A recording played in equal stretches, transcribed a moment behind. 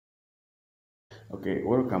Okay,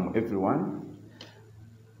 welcome everyone.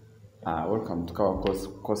 Welcome to KAWA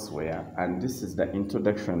courseware, and this is the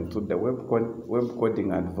introduction to the web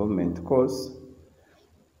coding and development course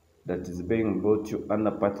that is being brought to you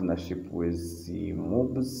under partnership with the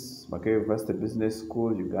MUBS, Makerere University Business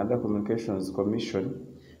School, Uganda Communications Commission,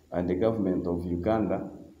 and the government of Uganda,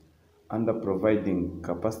 under providing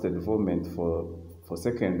capacity development for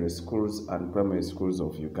secondary schools and primary schools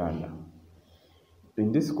of Uganda.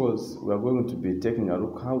 In this course, we are going to be taking a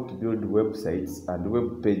look how to build websites and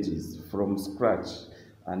web pages from scratch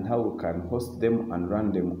and how we can host them and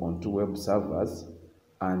run them onto web servers,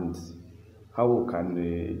 and how we can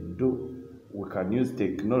use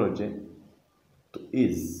technology to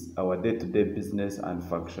ease our day-to-day business and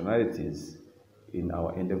functionalities in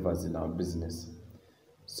our endeavors in our business.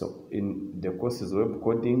 So in the course is web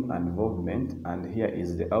coding and development, and here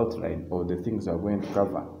is the outline of the things we are going to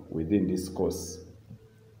cover within this course.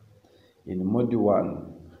 In Module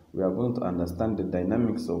 1, we are going to understand the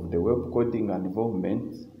dynamics of the web coding and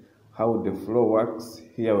development, how the flow works.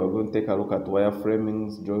 Here we are going to take a look at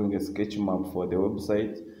wireframings, drawing a sketch map for the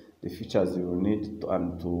website, the features you will need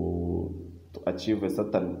to achieve a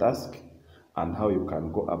certain task, and how you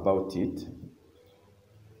can go about it.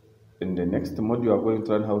 In the next module, we are going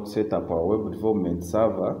to learn how to set up our web development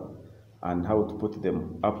server and how to put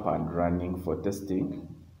them up and running for testing.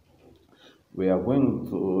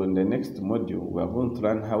 In the next module, we are going to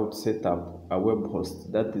learn how to set up a web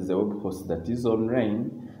host. That is a web host that is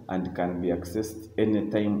online and can be accessed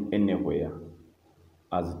anytime, anywhere,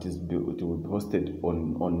 as it will be hosted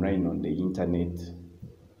online on the internet.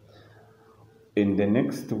 In the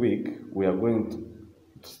next week, we are going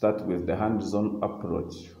to start with the hands-on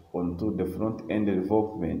approach onto the front-end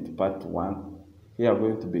development, part 1. Here we are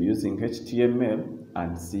going to be using HTML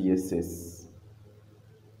and CSS.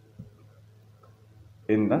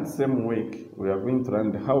 In that same week, we are going to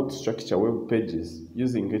learn how to structure web pages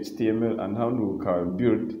using HTML and how we can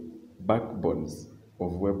build backbones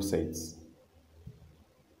of websites.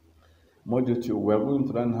 Module 2, we are going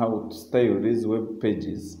to learn how to style these web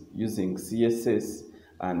pages using CSS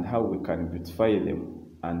and how we can beautify them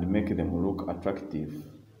and make them look attractive.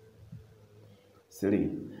 3,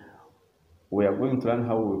 we are going to learn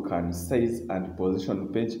how we can size and position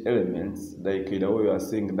page elements, like the way you are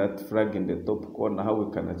seeing that flag in the top corner, how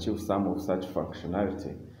we can achieve some of such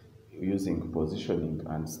functionality using positioning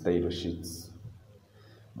and style sheets.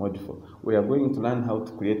 Module 4, we are going to learn how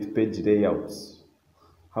to create page layouts,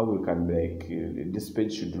 how we can, this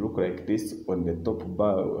page should look like this on the top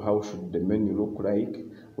bar, how should the menu look like,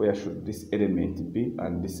 where should this element be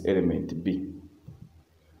and this element be.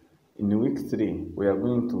 In week 3, we are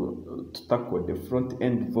going to tackle the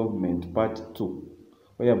front-end development part 2,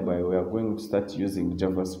 whereby we are going to start using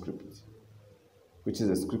JavaScript, which is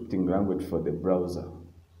a scripting language for the browser,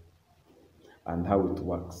 and how it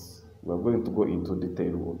works. We are going to go into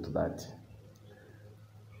detail to that.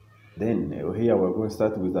 Then here we are going to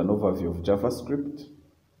start with an overview of JavaScript,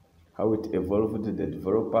 how it evolved, the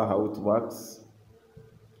developer, how it works,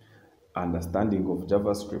 understanding of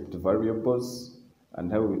JavaScript variables, and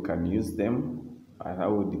how we can use them, and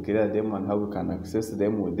how we declare them, and how we can access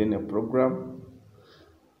them within a program.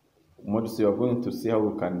 Module 3, we are going to see how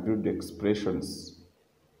we can build expressions.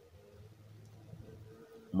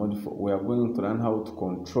 Module 4, we are going to learn how to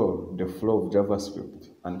control the flow of JavaScript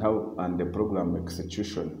and the program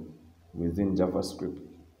execution within JavaScript.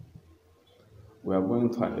 We are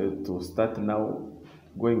going to start now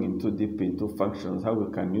going into deep into functions, how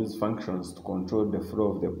we can use functions to control the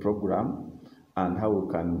flow of the program, and how we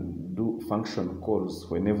can do function calls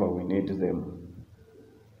whenever we need them.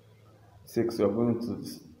 6, we are going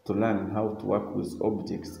to learn how to work with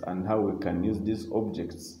objects and how we can use these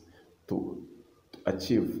objects to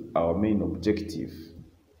achieve our main objective.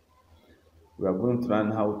 We are going to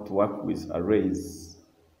learn how to work with arrays.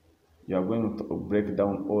 You are going to break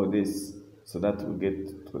down all this so that we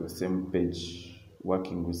get to the same page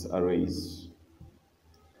working with arrays.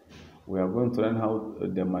 We are going to learn how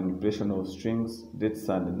the manipulation of strings, dates,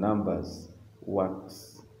 and numbers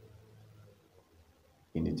works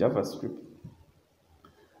in the JavaScript.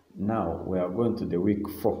 Now we are going to the week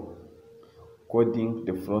 4, coding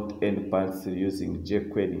the front-end parts using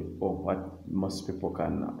jQuery, or what most people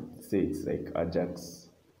can say it's like Ajax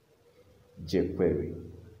jQuery.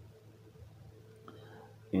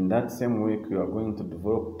 In that same week, we are going to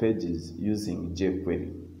develop pages using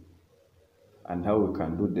jQuery, and how we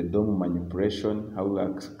can do the DOM manipulation, how we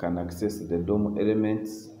can access the DOM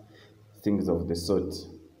elements, things of the sort.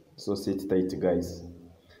 So sit tight, guys.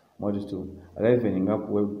 Module 2, livening up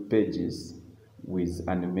web pages with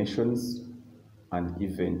animations, and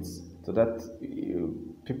events, so that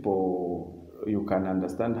you can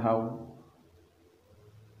understand how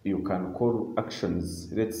you can call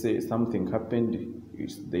actions. Let's say something happened,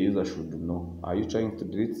 the user should know. Are you trying to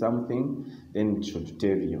delete something? Then it should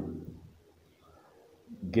tell you.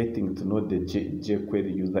 Getting to know the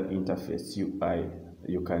jQuery user interface, UI.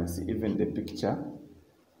 You can see even the picture.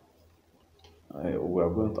 We are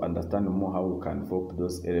going to understand more how we can develop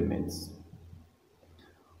those elements.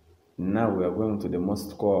 Now we are going to the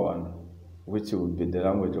most core one, which will be the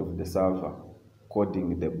language of the server,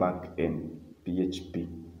 coding the back end, PHP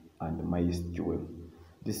and MySQL.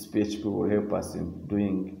 This PHP will help us in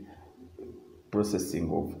doing processing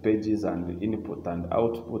of pages and input and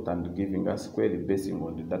output and giving us query based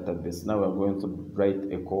on the database. Now we are going to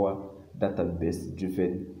write a KAWA database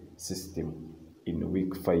driven system in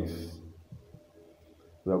week 5.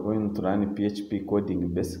 We are going to run PHP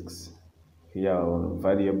coding basics here on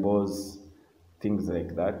variables, things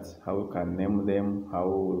like that, how we can name them,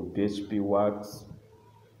 how PHP works.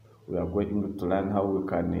 We are going to learn how we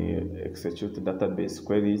can execute database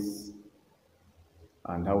queries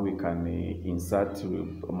and how we can insert,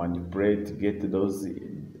 manipulate, get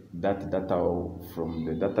that data from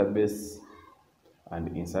the database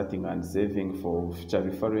and inserting and saving for future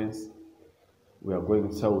reference. We are going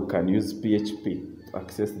to see how we can use PHP to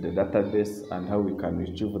access the database and how we can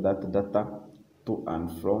retrieve that data to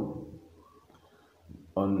and from.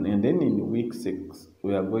 And then in week 6,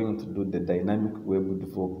 we are going to do the dynamic web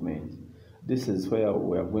development. This is where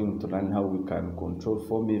we are going to learn how we can control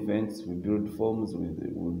form events. We build forms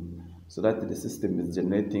so that the system is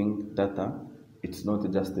generating data. It's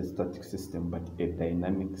not just a static system, but a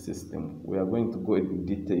dynamic system. We are going to go in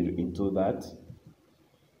detail into that.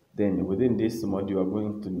 Then within this module, we are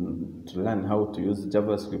going to learn how to use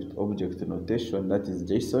JavaScript object notation, that is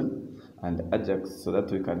JSON, and Ajax, so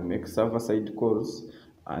that we can make server-side calls,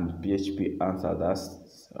 and PHP answers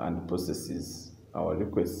us and processes our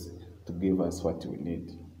requests to give us what we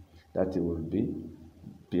need. That will be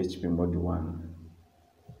PHP module 1.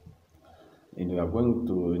 And we are going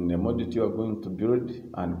to, in the module 2, we are going to build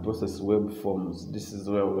and process web forms. This is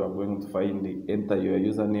where we are going to enter your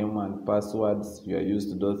username and passwords. You are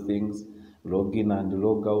used to those things, log in and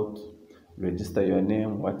log out, register your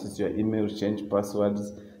name, what is your email, change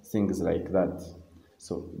passwords, things like that.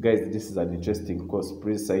 So guys, this is an interesting course.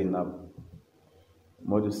 Please sign up.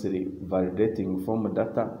 Module 3, validating form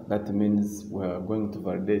data. That means we are going to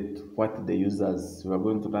validate what the users, we are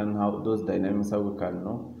going to learn how those dynamics, how we can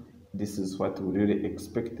know this is what we really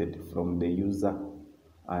expected from the user.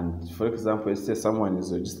 And for example, say someone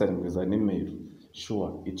is registering with an email,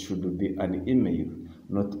 sure, it should be an email,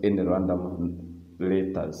 not any random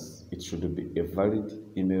letters. It should be a valid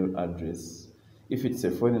email address. If it's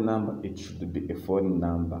a phone number, it should be a phone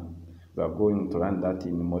number. We are going to run that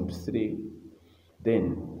in module 3.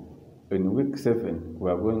 Then in week 7, we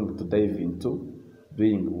are going to dive into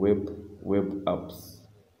doing web apps.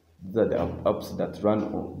 These are the apps that run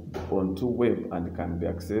onto web and can be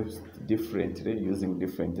accessed differently using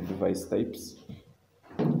different device types.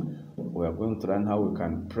 We are going to learn how we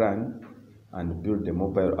can plan and build a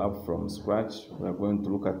mobile app from scratch. We are going to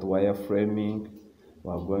look at wireframing.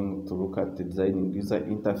 We are going to look at designing user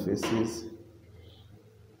interfaces.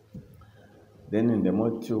 Then in the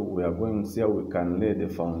module, we are going to see how we can lay the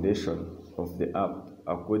foundation of the app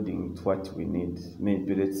according to what we need.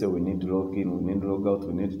 Maybe let's say we need login, we need logout,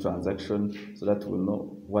 we need transaction, so that we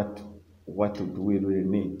know what do we really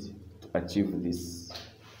need to achieve this,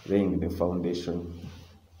 laying the foundation.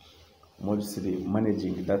 Module 3,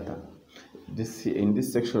 managing data. In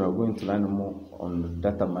this section, we're going to learn more on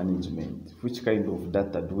data management. Which kind of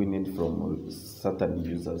data do we need from certain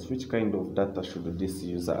users? Which kind of data should this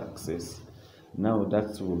user access? Now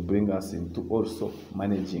that will bring us into also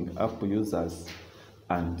managing app users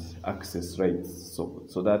and access rights,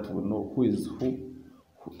 so that we know who is who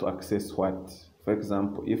to access what. For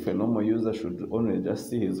example, if a normal user should only just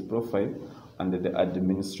see his profile, and the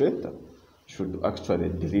administrator should actually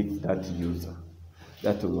delete that user.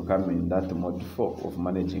 That will come in that module 4 of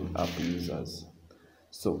managing app users.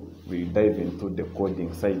 So we dive into the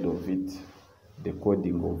coding side of it, the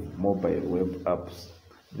coding of mobile web apps.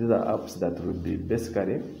 These are apps that will be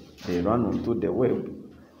basically, they run onto the web,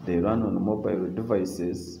 they run on mobile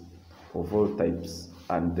devices of all types,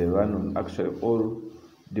 and they run on actually all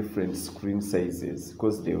different screen sizes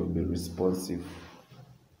because they will be responsive.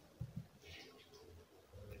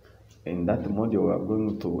 In that module, we are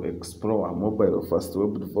going to explore mobile first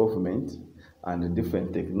web development and the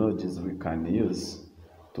different technologies we can use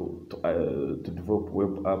to develop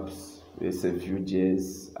web apps, say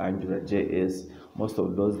Vue.js, AngularJS, Most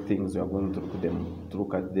of those things we are going to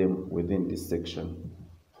look at them within this section.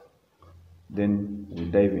 Then we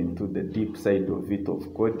dive into the deep side of it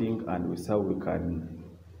of coding, and we see how we can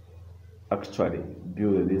actually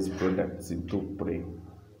build these products into play.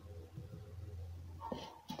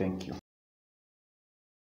 Thank you.